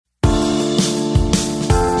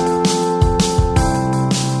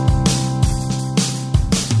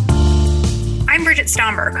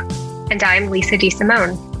Schomburg. And I'm Lisa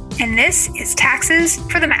DeSimone. And this is Taxes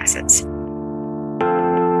for the Masses.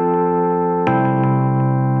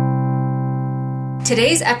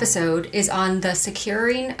 Today's episode is on the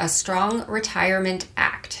Securing a Strong Retirement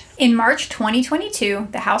Act. In March 2022,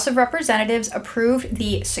 the House of Representatives approved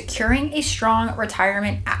the Securing a Strong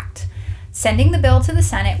Retirement Act, sending the bill to the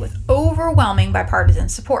Senate with overwhelming bipartisan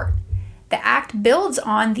support. The act builds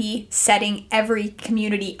on the Setting Every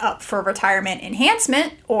Community Up for Retirement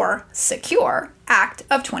Enhancement, or SECURE, Act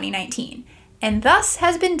of 2019, and thus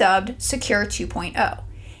has been dubbed SECURE 2.0.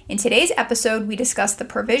 In today's episode, we discuss the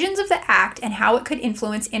provisions of the act and how it could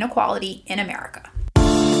influence inequality in America.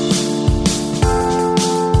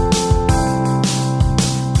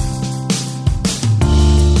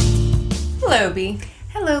 Hello, B.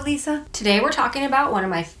 Hello, Lisa. Today we're talking about one of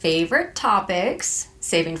my favorite topics,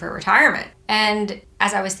 saving for retirement. And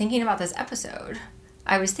as I was thinking about this episode,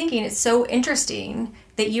 I was thinking it's so interesting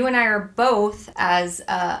that you and I are both, as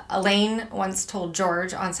Elaine once told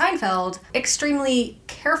George on Seinfeld, extremely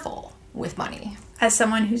careful with money. As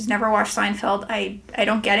someone who's never watched Seinfeld, I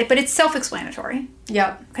don't get it, but it's self-explanatory.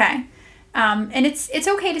 Yep. Okay. And it's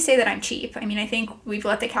okay to say that I'm cheap. I mean, I think we've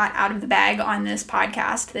let the cat out of the bag on this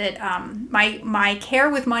podcast that my care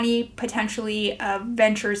with money potentially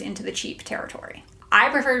ventures into the cheap territory. I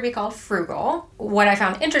prefer to be called frugal. What I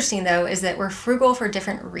found interesting, though, is that we're frugal for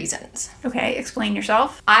different reasons. Okay, explain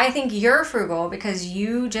yourself. I think you're frugal because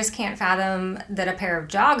you just can't fathom that a pair of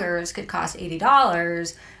joggers could cost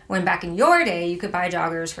 $80 when back in your day you could buy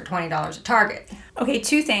joggers for $20 at Target. Okay,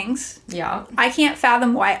 two things. Yeah. I can't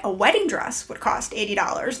fathom why a wedding dress would cost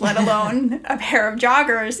 $80, let alone a pair of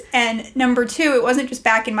joggers. And number two, it wasn't just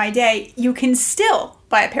back in my day. You can still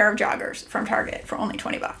buy a pair of joggers from Target for only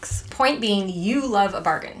 $20. Point being, you love a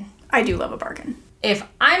bargain. I do love a bargain. If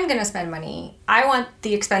I'm going to spend money, I want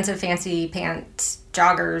the expensive fancy pants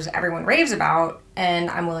joggers everyone raves about, and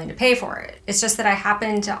I'm willing to pay for it. It's just that I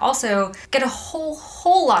happen to also get a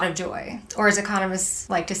whole lot of joy, or as economists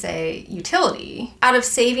like to say, utility, out of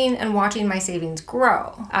saving and watching my savings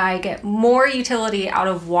grow. I get more utility out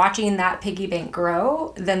of watching that piggy bank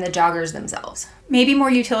grow than the joggers themselves. Maybe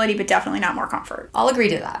more utility, but definitely not more comfort. I'll agree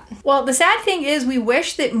to that. Well, the sad thing is we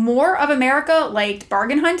wish that more of America liked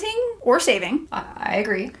bargain hunting or saving. I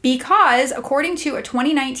agree. Because according to a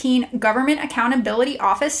 2019 Government Accountability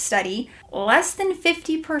Office study, less than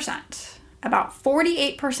 50%, about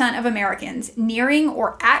 48% of Americans nearing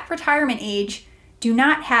or at retirement age do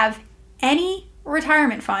not have any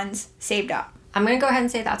retirement funds saved up. I'm going to go ahead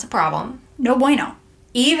and say that's a problem. No bueno.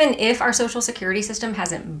 Even if our social security system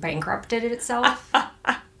hasn't bankrupted itself,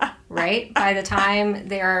 right? By the time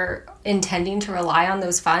they're intending to rely on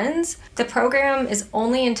those funds, the program is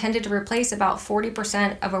only intended to replace about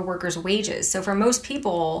 40% of a worker's wages. So for most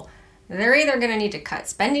people, they're either going to need to cut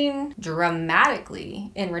spending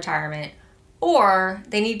dramatically in retirement, or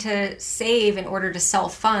they need to save in order to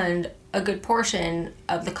self-fund a good portion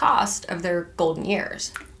of the cost of their golden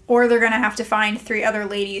years. Or they're going to have to find 3 other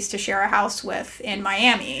ladies to share a house with in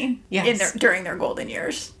Miami during their golden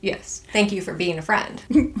years. Yes. Thank you for being a friend.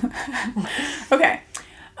 Okay.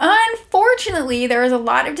 Unfortunately, there is a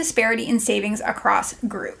lot of disparity in savings across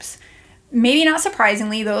groups. Maybe not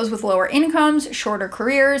surprisingly, those with lower incomes, shorter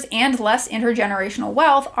careers, and less intergenerational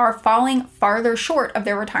wealth are falling farther short of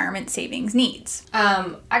their retirement savings needs.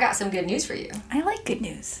 I got some good news for you. I like good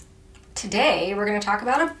news. Today, we're going to talk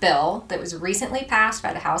about a bill that was recently passed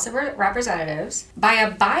by the House of Representatives by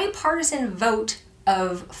a bipartisan vote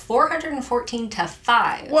of 414 to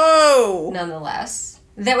 5. Whoa! Nonetheless,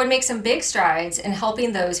 that would make some big strides in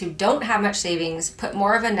helping those who don't have much savings put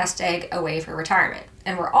more of a nest egg away for retirement.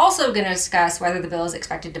 And we're also going to discuss whether the bill is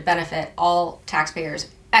expected to benefit all taxpayers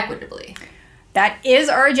equitably. That is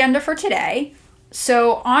our agenda for today.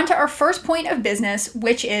 So on to our first point of business,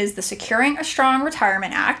 which is the Securing a Strong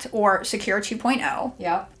Retirement Act, or SECURE 2.0.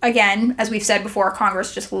 Yep. Again, as we've said before,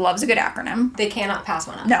 Congress just loves a good acronym. They cannot pass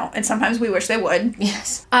one up. No, and sometimes we wish they would.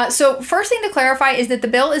 Yes. So first thing to clarify is that the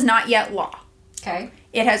bill is not yet law. Okay.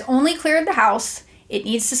 It has only cleared the House. It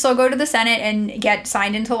needs to still go to the Senate and get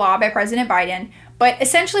signed into law by President Biden. But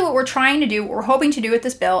essentially what we're trying to do, what we're hoping to do with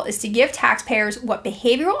this bill, is to give taxpayers what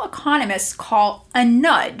behavioral economists call a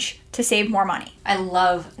nudge to save more money. I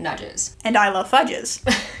love nudges. And I love fudges.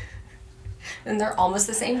 And they're almost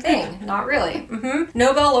the same thing. Not really. Mm-hmm.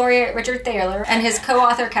 Nobel laureate Richard Thaler and his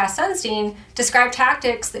co-author Cass Sunstein describe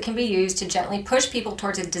tactics that can be used to gently push people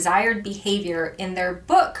towards a desired behavior in their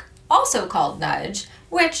book, also called Nudge,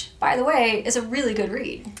 which, by the way, is a really good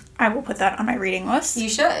read. I will put that on my reading list. You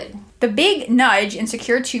should. The big nudge in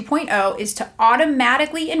Secure 2.0 is to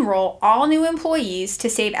automatically enroll all new employees to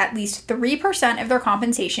save at least 3% of their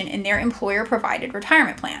compensation in their employer-provided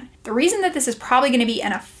retirement plan. The reason that this is probably going to be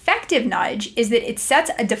an effective nudge is that it sets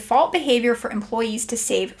a default behavior for employees to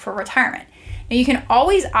save for retirement. Now, you can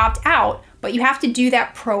always opt out, but you have to do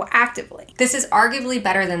that proactively. This is arguably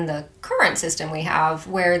better than the current system we have,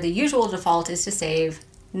 where the usual default is to save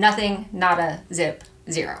nothing, nada, zip,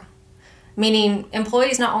 zero. Meaning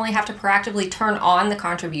employees not only have to proactively turn on the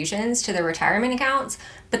contributions to their retirement accounts,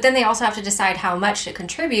 but then they also have to decide how much to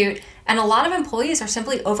contribute. And a lot of employees are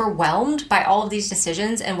simply overwhelmed by all of these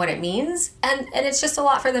decisions and what it means. And it's just a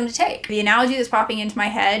lot for them to take. The analogy that's popping into my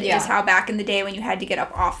head is how back in the day when you had to get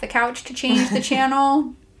up off the couch to change the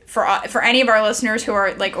channel. For any of our listeners who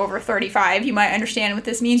are like over 35, you might understand what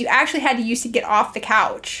this means. You actually had to use to get off the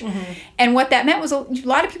couch. Mm-hmm. And what that meant was a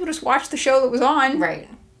lot of people just watched the show that was on. Right.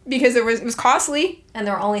 Because it was costly. And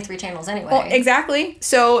there were only 3 channels anyway. Well, exactly.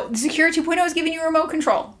 So the Secure 2.0 is giving you remote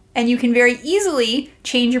control. And you can very easily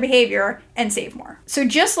change your behavior and save more. So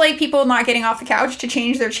just like people not getting off the couch to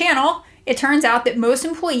change their channel, it turns out that most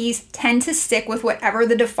employees tend to stick with whatever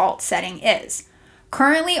the default setting is.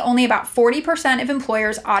 Currently, only about 40% of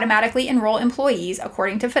employers automatically enroll employees,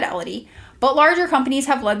 according to Fidelity, but larger companies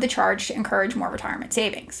have led the charge to encourage more retirement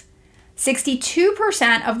savings.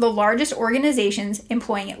 62% of the largest organizations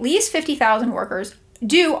employing at least 50,000 workers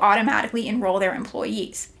do automatically enroll their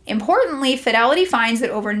employees. Importantly, Fidelity finds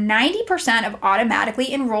that over 90% of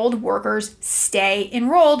automatically enrolled workers stay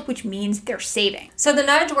enrolled, which means they're saving. So the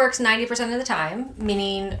nudge works 90% of the time,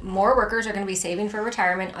 meaning more workers are going to be saving for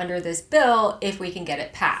retirement under this bill if we can get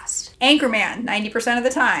it passed. Anchorman, 90% of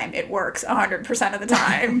the time. It works 100% of the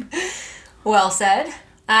time. Well said.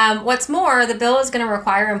 What's more, the bill is going to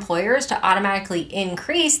require employers to automatically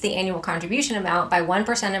increase the annual contribution amount by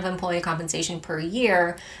 1% of employee compensation per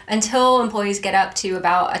year until employees get up to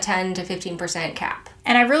about a 10 to 15% cap.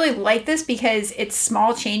 And I really like this because it's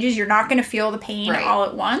small changes. You're not going to feel the pain all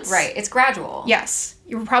at once. Right. It's gradual. Yes.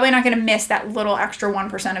 You're probably not going to miss that little extra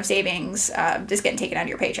 1% of savings just getting taken out of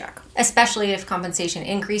your paycheck. Especially if compensation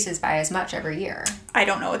increases by as much every year. I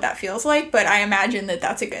don't know what that feels like, but I imagine that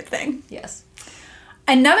that's a good thing. Yes.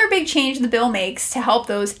 Another big change the bill makes to help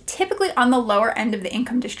those typically on the lower end of the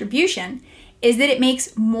income distribution is that it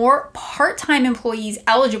makes more part-time employees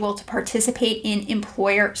eligible to participate in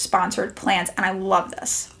employer-sponsored plans, and I love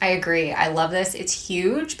this. I agree. I love this. It's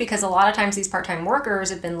huge because a lot of times these part-time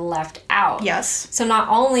workers have been left out. Yes. So not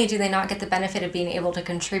only do they not get the benefit of being able to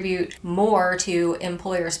contribute more to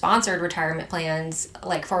employer-sponsored retirement plans,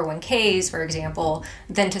 like 401ks, for example,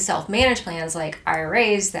 than to self-managed plans like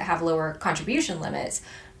IRAs that have lower contribution limits,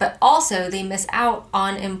 but also they miss out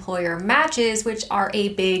on employer matches, which are a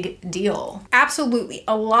big deal. Absolutely.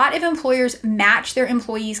 A lot of employers match their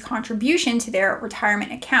employees' contribution to their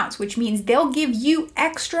retirement accounts, which means they'll give you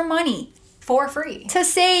extra money for free to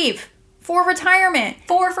save for retirement.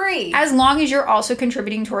 For free. As long as you're also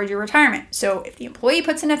contributing towards your retirement. So if the employee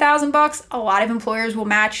puts in $1,000, a lot of employers will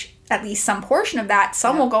match at least some portion of that.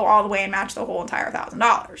 Some will go all the way and match the whole entire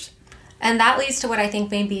 $1,000. And that leads to what I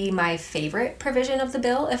think may be my favorite provision of the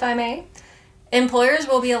bill, if I may. Employers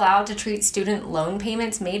will be allowed to treat student loan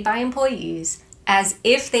payments made by employees as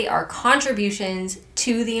if they are contributions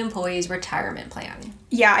to the employee's retirement plan.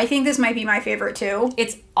 Yeah, I think this might be my favorite too.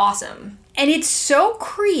 It's awesome. And it's so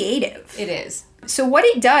creative. It is. So what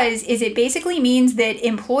it does is it basically means that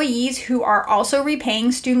employees who are also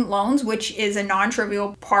repaying student loans, which is a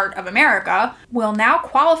non-trivial part of America, will now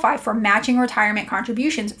qualify for matching retirement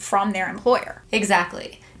contributions from their employer.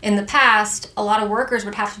 Exactly. In the past, a lot of workers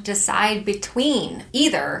would have to decide between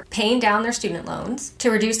either paying down their student loans to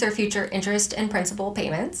reduce their future interest and principal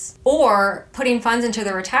payments, or putting funds into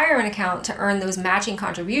their retirement account to earn those matching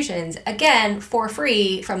contributions, again, for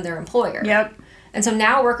free from their employer. Yep. And so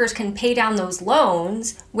now workers can pay down those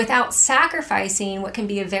loans without sacrificing what can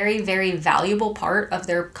be a very, very valuable part of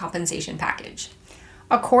their compensation package.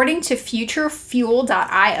 According to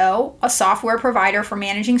FutureFuel.io, a software provider for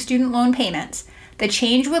managing student loan payments, the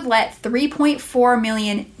change would let 3.4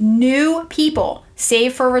 million new people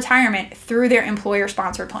save for retirement through their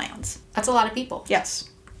employer-sponsored plans. That's a lot of people. Yes.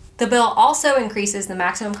 The bill also increases the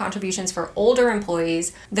maximum contributions for older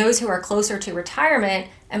employees, those who are closer to retirement,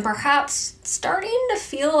 and perhaps starting to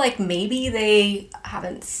feel like maybe they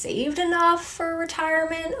haven't saved enough for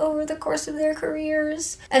retirement over the course of their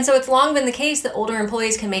careers. And so it's long been the case that older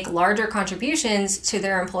employees can make larger contributions to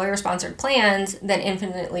their employer-sponsored plans than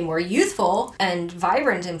infinitely more youthful and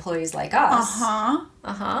vibrant employees like us.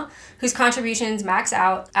 Whose contributions max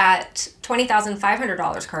out at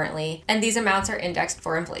 $20,500 currently, and these amounts are indexed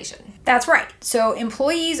for inflation. That's right. So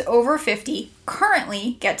employees over 50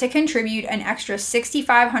 currently get to contribute an extra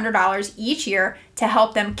 $6,500 each year to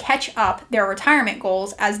help them catch up their retirement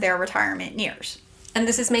goals as their retirement nears. And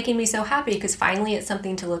this is making me so happy because finally it's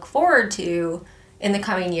something to look forward to in the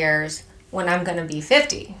coming years when I'm going to be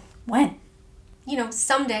 50. When?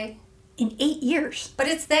 Someday. In 8 years. But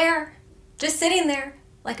it's there. Just sitting there,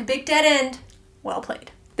 like a big dead end. Well played.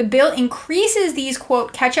 The bill increases these,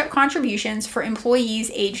 quote, catch-up contributions for employees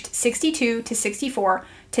aged 62 to 64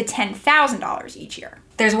 to $10,000 each year.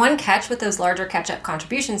 There's one catch with those larger catch-up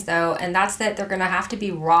contributions, though, and that's that they're going to have to be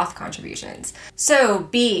Roth contributions. So,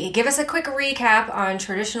 B, give us a quick recap on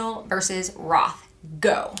traditional versus Roth.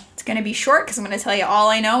 Go. It's going to be short because I'm going to tell you all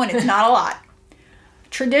I know, and it's not a lot.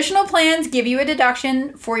 Traditional plans give you a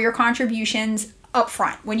deduction for your contributions up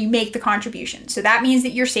front when you make the contribution. So that means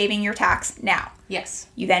that you're saving your tax now. Yes.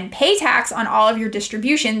 You then pay tax on all of your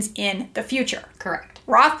distributions in the future. Correct.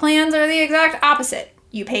 Roth plans are the exact opposite.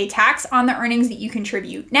 You pay tax on the earnings that you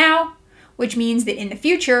contribute now, which means that in the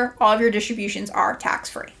future, all of your distributions are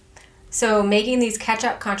tax-free. So making these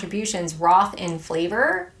catch-up contributions Roth in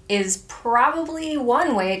flavor is probably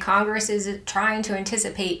one way Congress is trying to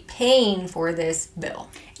anticipate paying for this bill.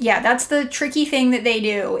 Yeah, that's the tricky thing that they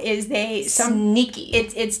do is sneaky.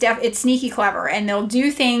 It's sneaky clever, and they'll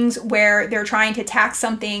do things where they're trying to tax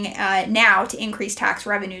something now to increase tax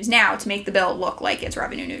revenues now to make the bill look like it's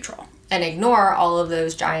revenue neutral. And ignore all of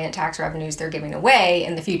those giant tax revenues they're giving away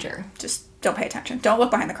in the future. Just don't pay attention. Don't look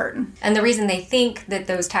behind the curtain. And the reason they think that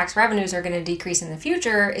those tax revenues are going to decrease in the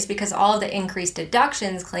future is because all of the increased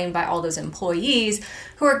deductions claimed by all those employees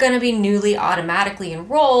who are going to be newly automatically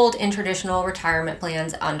enrolled in traditional retirement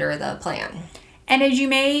plans under the plan. And as you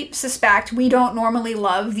may suspect, we don't normally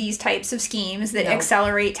love these types of schemes that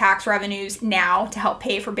accelerate tax revenues now to help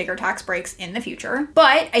pay for bigger tax breaks in the future.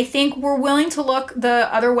 But I think we're willing to look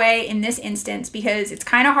the other way in this instance because it's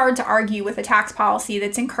kind of hard to argue with a tax policy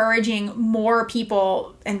that's encouraging more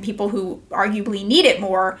people and people who arguably need it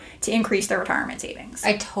more to increase their retirement savings.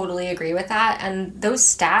 I totally agree with that. And those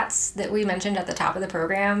stats that we mentioned at the top of the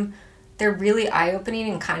program, they're really eye-opening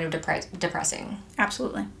and kind of depressing.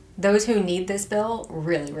 Absolutely. Those who need this bill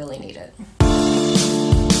really, really need it.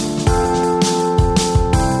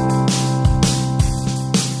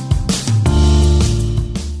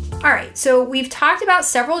 All right, so we've talked about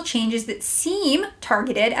several changes that seem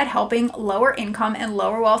targeted at helping lower income and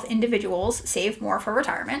lower wealth individuals save more for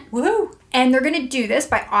retirement. Woohoo! And they're going to do this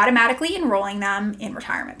by automatically enrolling them in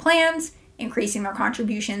retirement plans, increasing their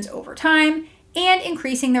contributions over time, and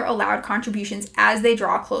increasing their allowed contributions as they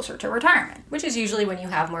draw closer to retirement. Which is usually when you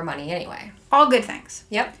have more money anyway. All good things.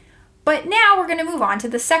 Yep. But now we're going to move on to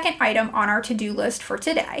the second item on our to-do list for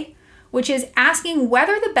today, which is asking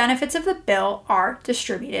whether the benefits of the bill are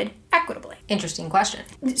distributed equitably. Interesting question.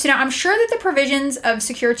 So now I'm sure that the provisions of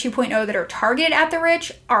Secure 2.0 that are targeted at the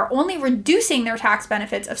rich are only reducing their tax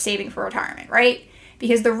benefits of saving for retirement, right?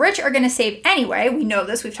 Because the rich are going to save anyway. We know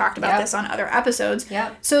this. We've talked about this on other episodes.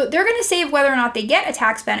 Yep. So they're going to save whether or not they get a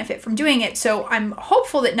tax benefit from doing it. So I'm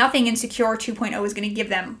hopeful that nothing in Secure 2.0 is going to give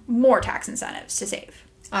them more tax incentives to save.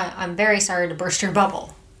 I'm very sorry to burst your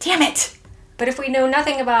bubble. Damn it! But if we know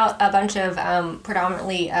nothing about a bunch of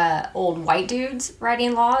predominantly old white dudes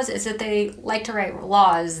writing laws, is that they like to write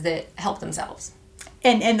laws that help themselves.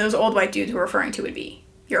 And those old white dudes we're referring to would be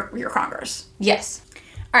your Congress. Yes.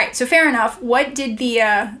 All right, so fair enough. What did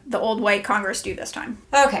the old white Congress do this time?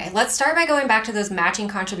 Okay, let's start by going back to those matching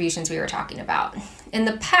contributions we were talking about. In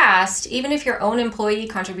the past, even if your own employee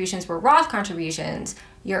contributions were Roth contributions,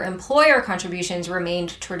 your employer contributions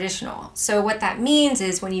remained traditional. So what that means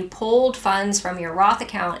is when you pulled funds from your Roth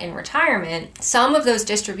account in retirement, some of those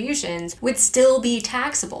distributions would still be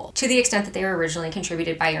taxable to the extent that they were originally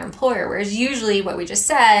contributed by your employer, whereas usually what we just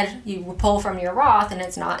said, you pull from your Roth and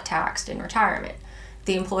it's not taxed in retirement.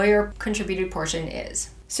 The employer contributed portion is.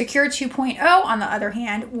 Secure 2.0, on the other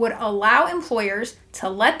hand, would allow employers to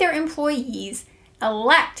let their employees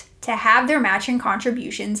elect to have their matching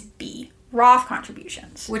contributions be Roth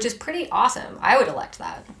contributions. Which is pretty awesome. I would elect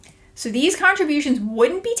that. So these contributions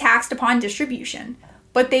wouldn't be taxed upon distribution,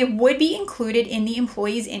 but they would be included in the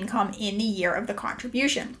employee's income in the year of the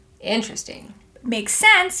contribution. Interesting. makes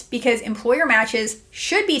sense because employer matches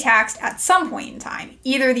should be taxed at some point in time,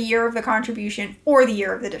 either the year of the contribution or the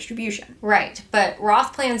year of the distribution. Right, but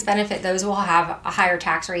Roth plans benefit those who will have a higher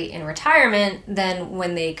tax rate in retirement than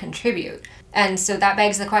when they contribute. And so that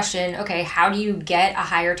begs the question, okay, how do you get a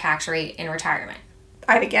higher tax rate in retirement?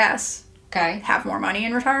 I have a guess. Okay. Have more money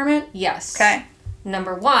in retirement? Yes. Okay.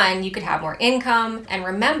 Number one, you could have more income. And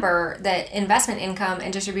remember that investment income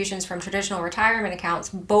and distributions from traditional retirement accounts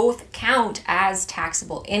both count as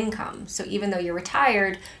taxable income. So even though you're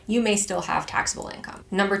retired, you may still have taxable income.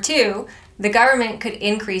 Number two, the government could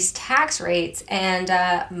increase tax rates. And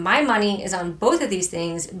my money is on both of these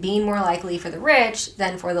things being more likely for the rich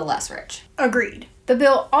than for the less rich. Agreed. The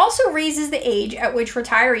bill also raises the age at which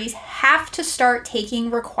retirees have to start taking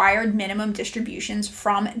required minimum distributions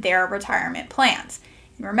from their retirement plans.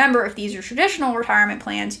 And remember, if these are traditional retirement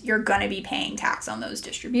plans, you're going to be paying tax on those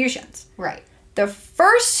distributions. Right. The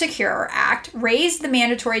first Secure Act raised the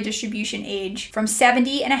mandatory distribution age from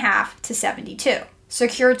 70 and a half to 72.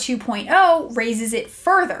 Secure 2.0 raises it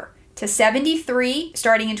further to 73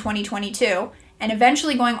 starting in 2022 and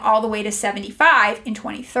eventually going all the way to 75 in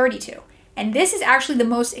 2032. And this is actually the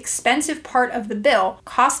most expensive part of the bill,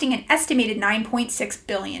 costing an estimated $9.6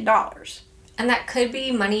 billion. And that could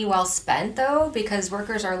be money well spent, though, because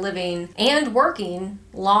workers are living and working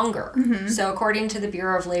longer. Mm-hmm. So according to the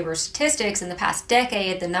Bureau of Labor Statistics, in the past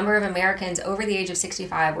decade, the number of Americans over the age of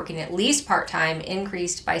 65 working at least part-time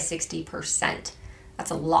increased by 60%.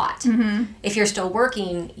 That's a lot. Mm-hmm. If you're still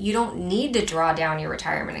working, you don't need to draw down your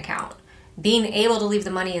retirement account. Being able to leave the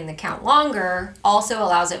money in the account longer also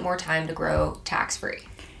allows it more time to grow tax-free.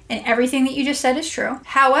 And everything that you just said is true.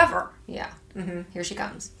 However, here she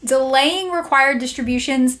comes. Delaying required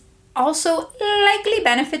distributions also likely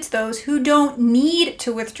benefits those who don't need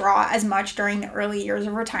to withdraw as much during the early years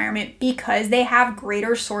of retirement because they have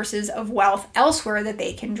greater sources of wealth elsewhere that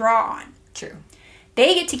they can draw on. True.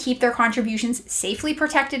 They get to keep their contributions safely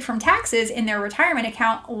protected from taxes in their retirement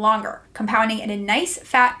account longer, compounding at a nice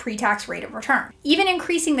fat pre-tax rate of return. Even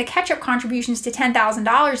increasing the catch-up contributions to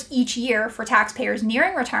 $10,000 each year for taxpayers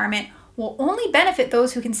nearing retirement will only benefit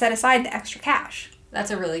those who can set aside the extra cash. That's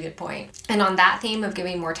a really good point. And on that theme of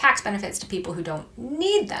giving more tax benefits to people who don't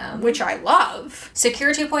need them, which I love,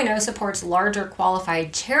 Secure 2.0 supports larger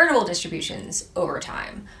qualified charitable distributions over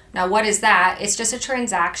time. Now, what is that? It's just a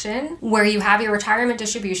transaction where you have your retirement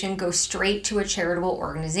distribution go straight to a charitable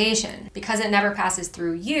organization. Because it never passes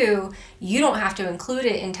through you, you don't have to include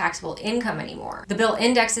it in taxable income anymore. The bill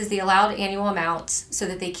indexes the allowed annual amounts so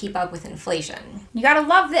that they keep up with inflation. You gotta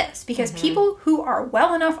love this because people who are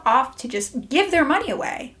well enough off to just give their money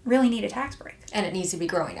away really need a tax break. And it needs to be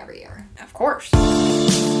growing every year. Of course.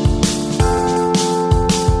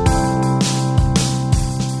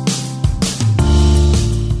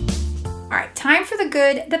 Time for the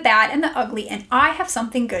good, the bad, and the ugly, and I have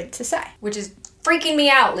something good to say. Which is freaking me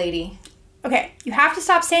out, lady. Okay, you have to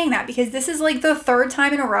stop saying that because this is like the third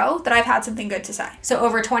time in a row that I've had something good to say. So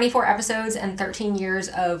over 24 episodes and 13 years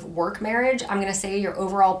of work marriage, I'm going to say your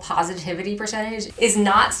overall positivity percentage is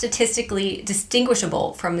not statistically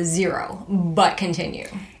distinguishable from zero, but continue.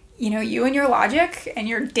 You know, you and your logic and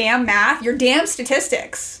your damn math, your damn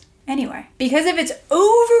statistics. Anyway, because of its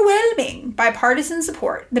overwhelming bipartisan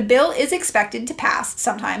support, the bill is expected to pass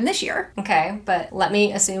sometime this year. Okay, but let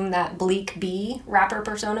me assume that Bleak B rapper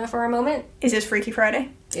persona for a moment. Is this Freaky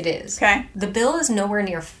Friday? It is. Okay. The bill is nowhere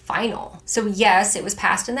near final. So yes, it was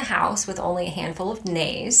passed in the House with only a handful of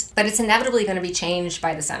nays, but it's inevitably going to be changed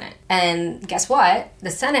by the Senate. And guess what?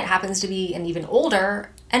 The Senate happens to be an even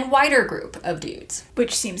older and wider group of dudes.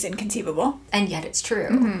 Which seems inconceivable. And yet it's true.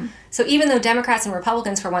 Mm-hmm. So even though Democrats and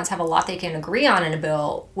Republicans for once have a lot they can agree on in a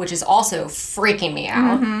bill, which is also freaking me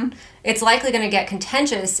out, it's likely going to get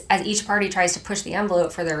contentious as each party tries to push the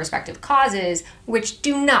envelope for their respective causes, which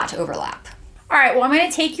do not overlap. All right, well, I'm going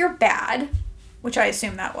to take your bad, which I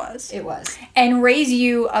assume that was. It was. And raise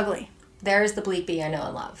you ugly. There's the Bleak Bee I know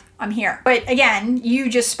and love. I'm here. But again, you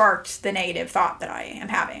just sparked the negative thought that I am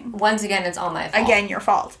having. Once again, it's all my fault. Again, your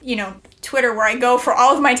fault. You know, Twitter, where I go for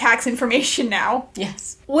all of my tax information now.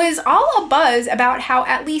 Yes. Was all a buzz about how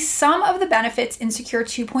at least some of the benefits in Secure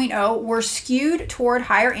 2.0 were skewed toward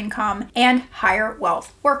higher income and higher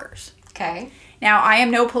wealth workers. Okay. Now, I am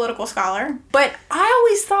no political scholar, but I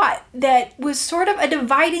always thought that was sort of a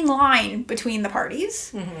dividing line between the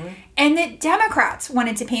parties, and that Democrats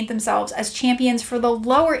wanted to paint themselves as champions for the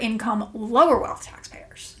lower income, lower wealth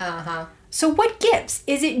taxpayers. So what gives?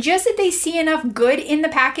 Is it just that they see enough good in the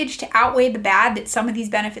package to outweigh the bad that some of these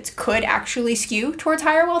benefits could actually skew towards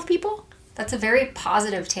higher wealth people? That's a very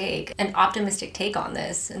positive take, an optimistic take on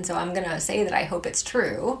this, and so I'm going to say that I hope it's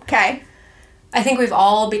true. Okay. I think we've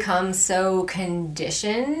all become so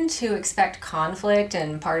conditioned to expect conflict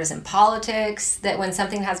and partisan politics that when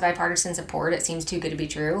something has bipartisan support, it seems too good to be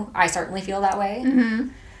true. I certainly feel that way. Mm-hmm.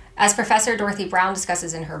 As Professor Dorothy Brown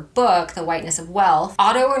discusses in her book, The Whiteness of Wealth,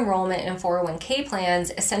 auto-enrollment in 401k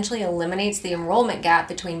plans essentially eliminates the enrollment gap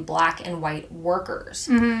between black and white workers.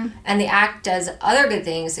 Mm-hmm. And the act does other good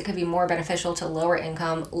things that could be more beneficial to lower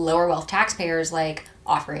income, lower wealth taxpayers, like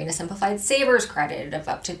offering a simplified savers credit of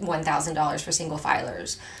up to $1,000 for single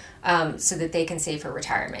filers. So that they can save for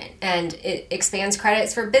retirement. And it expands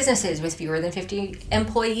credits for businesses with fewer than 50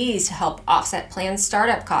 employees to help offset plan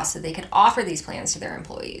startup costs so they could offer these plans to their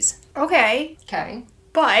employees. Okay. Okay.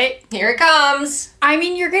 But here it comes. I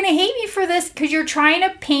mean, you're going to hate me for this because you're trying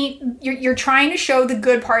to you're trying to show the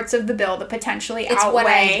good parts of the bill that potentially outweigh. It's what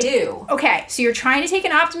I do. Okay, so you're trying to take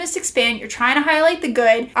an optimistic spin. You're trying to highlight the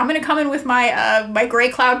good. I'm going to come in with my my gray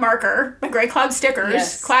cloud marker, my gray cloud stickers,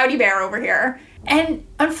 yes. Cloudy Bear over here. And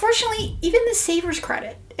unfortunately, even the savers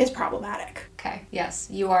credit is problematic. Okay, yes,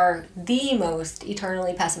 you are the most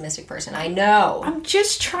eternally pessimistic person I know. I'm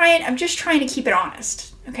just trying to keep it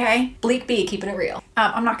honest, okay? Bleak B, keeping it real.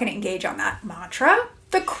 I'm not going to engage on that mantra.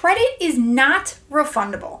 The credit is not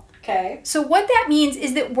refundable. Okay. So what that means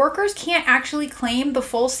is that workers can't actually claim the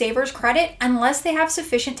full savers credit unless they have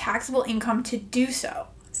sufficient taxable income to do so.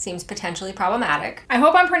 Seems potentially problematic. I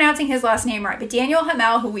hope I'm pronouncing his last name right, but Daniel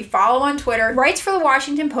Hamel, who we follow on Twitter, writes for the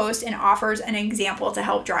Washington Post and offers an example to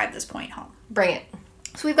help drive this point home. Bring it.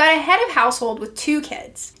 So we've got a head of household with 2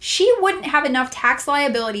 kids. She wouldn't have enough tax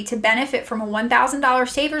liability to benefit from a $1,000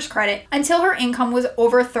 savers credit until her income was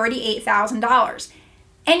over $38,000.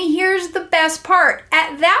 And here's the best part.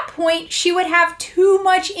 At that point, she would have too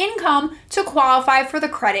much income to qualify for the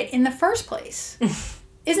credit in the first place.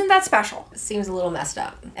 Isn't that special? Seems a little messed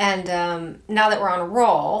up. And now that we're on a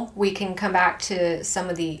roll, we can come back to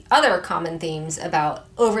some of the other common themes about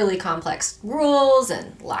overly complex rules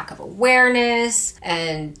and lack of awareness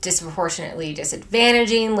and disproportionately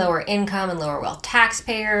disadvantaging lower income and lower wealth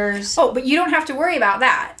taxpayers. Oh, but you don't have to worry about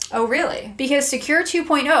that. Oh, really? Because Secure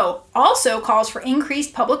 2.0 also calls for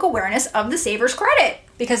increased public awareness of the savers credit.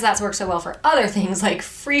 Because that's worked so well for other things like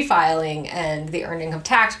free filing and the earned income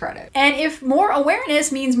tax credit. And if more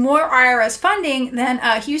awareness means more IRS funding, then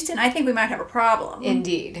Houston, I think we might have a problem.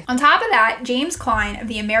 Indeed. On top of that, James Klein of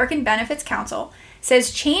the American Benefits Council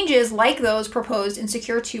says changes like those proposed in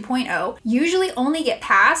Secure 2.0 usually only get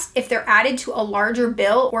passed if they're added to a larger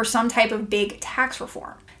bill or some type of big tax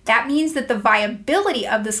reform. That means that the viability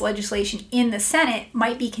of this legislation in the Senate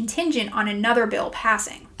might be contingent on another bill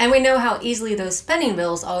passing. And we know how easily those spending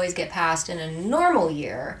bills always get passed in a normal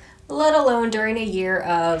year, let alone during a year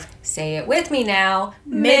of, say it with me now,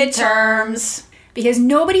 midterms. Because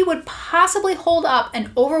nobody would possibly hold up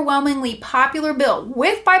an overwhelmingly popular bill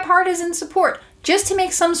with bipartisan support just to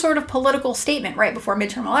make some sort of political statement right before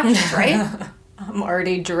midterm elections, right? I'm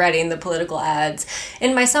already dreading the political ads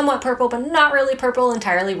in my somewhat purple, but not really purple,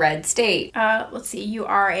 entirely red state. Let's see. You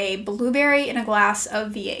are a blueberry in a glass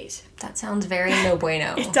of V8. That sounds very no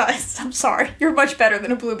bueno. It does. I'm sorry. You're much better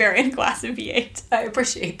than a blueberry in a glass of V8. I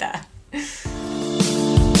appreciate that.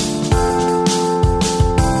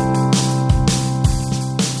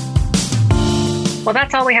 Well,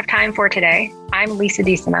 that's all we have time for today. I'm Lisa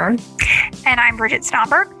DeSimone. And I'm Bridget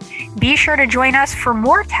Stomberg. Be sure to join us for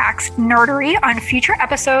more tax nerdery on future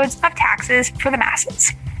episodes of Taxes for the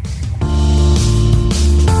Masses.